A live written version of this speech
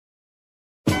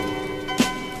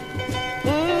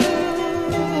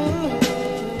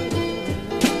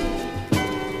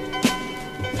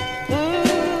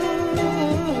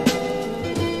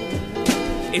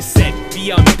is said, the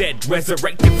undead,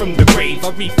 resurrected from the grave.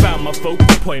 I refound my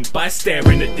focal point by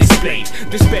staring at this blade.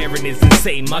 Despairing is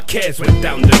insane, my cares went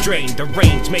down the drain. The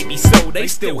range may be slow, they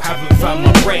still haven't found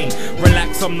my brain.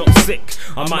 Relax, I'm not sick,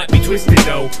 I might be twisted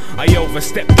though. I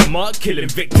overstepped the mark, killing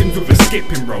victims with a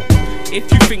skipping rope. If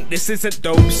you think this isn't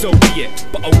dope, so be it,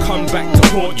 but I'll come back to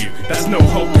haunt you. That's no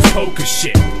hocus pocus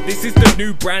shit. This is the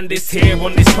new brand, it's here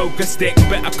on this poker stick.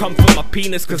 Better come for my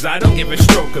penis, cause I don't give a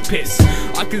stroke of piss.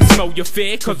 I can smell your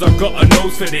fear, cause I got a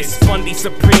nose for this. Bundy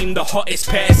Supreme, the hottest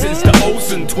pair since the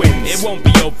Olsen twins. It won't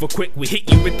be over quick, we hit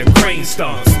you with the crane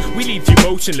stance. We leave you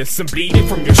motionless and bleeding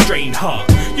from your strained heart.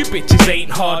 You bitches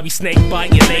ain't hard, we snake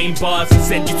bite your lame bars and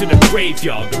send you to the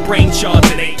graveyard. The brain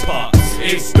shards in 8 parts.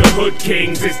 It's the Hood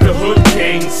Kings, it's the Hood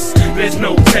Kings. There's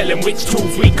no telling which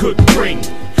tools we could bring.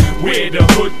 We're the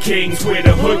Hood Kings, we're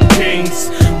the Hood Kings.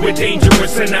 We're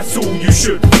dangerous and that's all you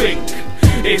should think.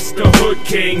 It's the Hood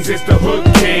Kings, it's the Hood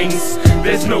Kings.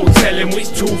 There's no telling which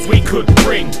tools we could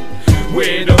bring.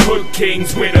 We're the Hood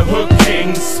Kings, we're the Hood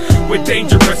Kings. We're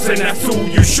dangerous and that's all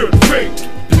you should think.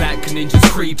 Black ninjas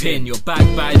creeping, your back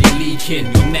body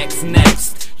leaking. Your next,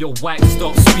 your wax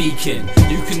stop speaking.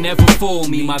 You can never fool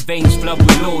me, my veins flood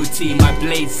with loyalty. My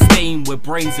blades stained with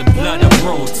brains and blood and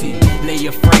royalty. Lay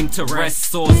your frame to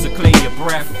rest, swords to clear your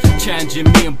breath.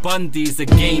 Challenging me and Bundy is a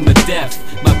game of death.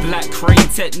 My black crane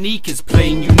technique is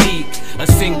plain unique. A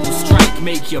single strike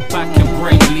make your back and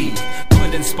brain leak.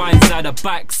 Pulling spines out of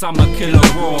backs, I'm a killer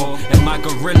raw. And my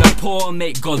gorilla paw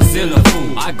make Godzilla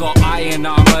fool. I got iron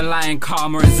armor, lion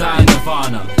karma and Zion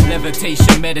Nirvana.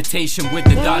 Levitation, meditation with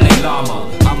the Dalai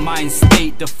Lama. Our mind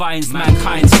state defines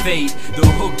mankind's fate. The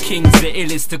Hood Kings, the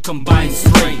illest to combine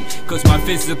straight. Cause my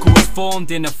physical is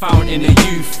formed in a fountain of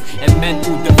youth, and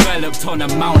mental developed on a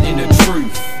mountain of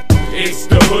truth. It's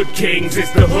the Hood Kings,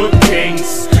 it's the Hood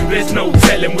Kings. There's no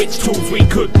telling which tools we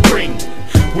could bring.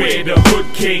 We're the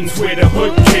Hood Kings, we're the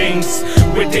Hood Kings.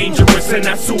 We're dangerous and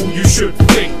that's all you should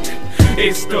think.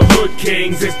 It's the Hood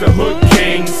Kings, it's the Hood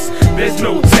Kings. There's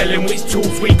no telling which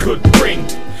tools we could bring.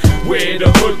 We're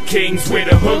the Hood Kings, we're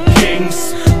the Hood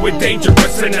Kings. We're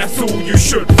dangerous and that's all you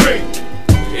should think.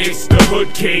 It's the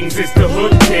Hood Kings, it's the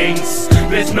Hood Kings.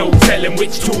 There's no telling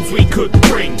which tools we could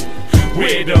bring.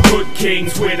 We're the Hood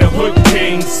Kings, we're the Hood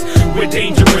Kings. We're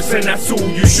dangerous and that's all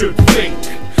you should think.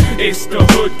 It's the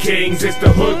Hood Kings, it's the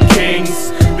Hood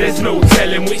Kings. There's no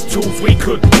telling which tools we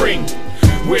could bring.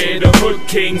 We're the Hood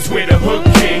Kings, we're the Hood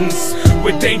Kings.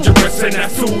 We're dangerous and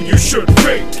that's all you should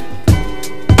think.